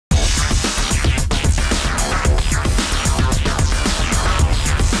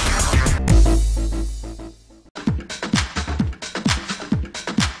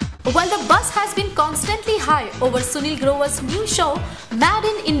constantly high over Sunil Grover's new show Made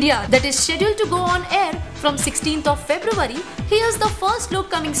in India that is scheduled to go on air from 16th of February. Here's the first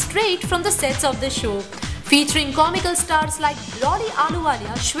look coming straight from the sets of the show. Featuring comical stars like Brody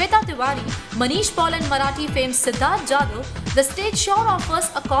Ahluwalia, Shweta Tiwari, Manish Paul and Marathi fame Siddharth Jadhav, the stage sure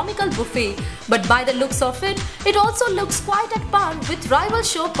offers a comical buffet. But by the looks of it, it also looks quite at par with rival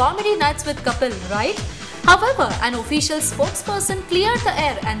show Comedy Nights with Kapil, right? However, an official spokesperson cleared the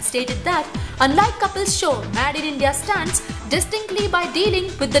air and stated that, unlike Kapil's show, Made in India stands distinctly by dealing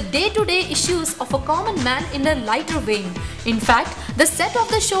with the day-to-day issues of a common man in a lighter vein. In fact, the set of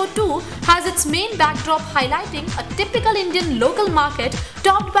the show too has its main backdrop highlighting a typical Indian local market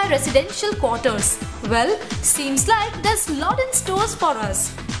topped by residential quarters. Well, seems like there's a lot in stores for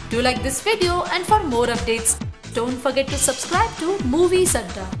us. Do like this video, and for more updates, don't forget to subscribe to Moviez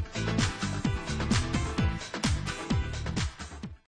Adda.